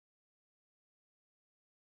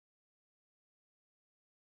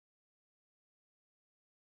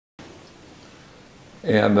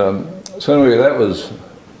And so anyway, that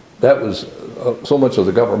was so much of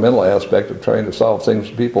the governmental aspect of trying to solve things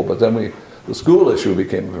for people, but then the school issue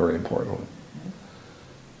became a very important one.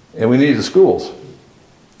 And we needed schools.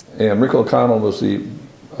 And Rick O'Connell was the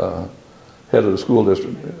head of the school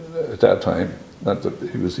district at that time. Not that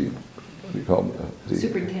he was the, what do you call him? The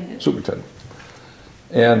superintendent. Superintendent.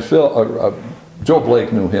 And Joe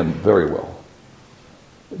Blake knew him very well.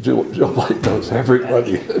 Joe Blake knows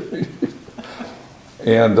everybody.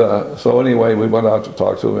 And so anyway, we went out to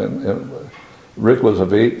talk to him, and Rick was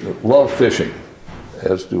loved fishing,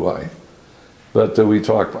 as do I. But we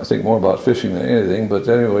talked, I think, more about fishing than anything. But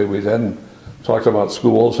anyway, we then talked about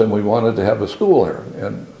schools, and we wanted to have a school there.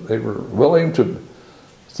 And they were willing to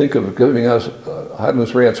think of giving us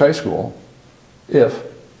Highlands Ranch High School if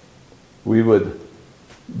we would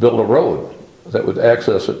build a road that would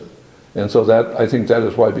access it. And so I think that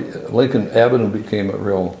is why Lincoln Avenue became a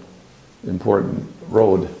real important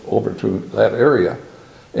road over to that area.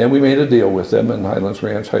 And we made a deal with them, and Highlands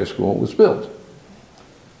Ranch High School was built.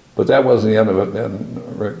 But that wasn't the end of it.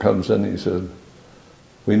 And Rick comes in and he said,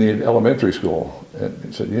 "We need elementary school." And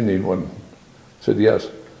he said, "You need one?" I said, "Yes."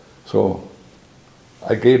 So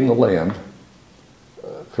I gave him the land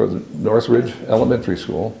for the Northridge Elementary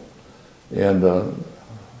School, and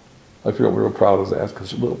I feel real proud of that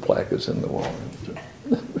because the little plaque is in the wall.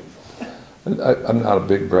 I'm not a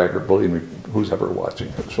big bragger, believe me, who's ever watching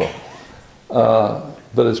it. So,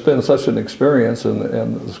 but it's been such an experience,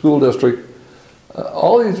 and the school district,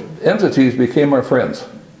 all these entities became our friends.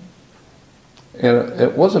 And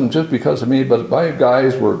it wasn't just because of me, but my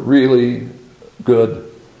guys were really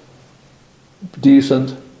good,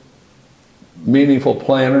 decent, meaningful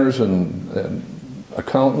planners and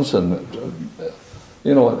accountants and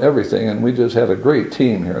you know, and everything. And we just had a great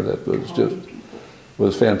team here that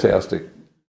was fantastic.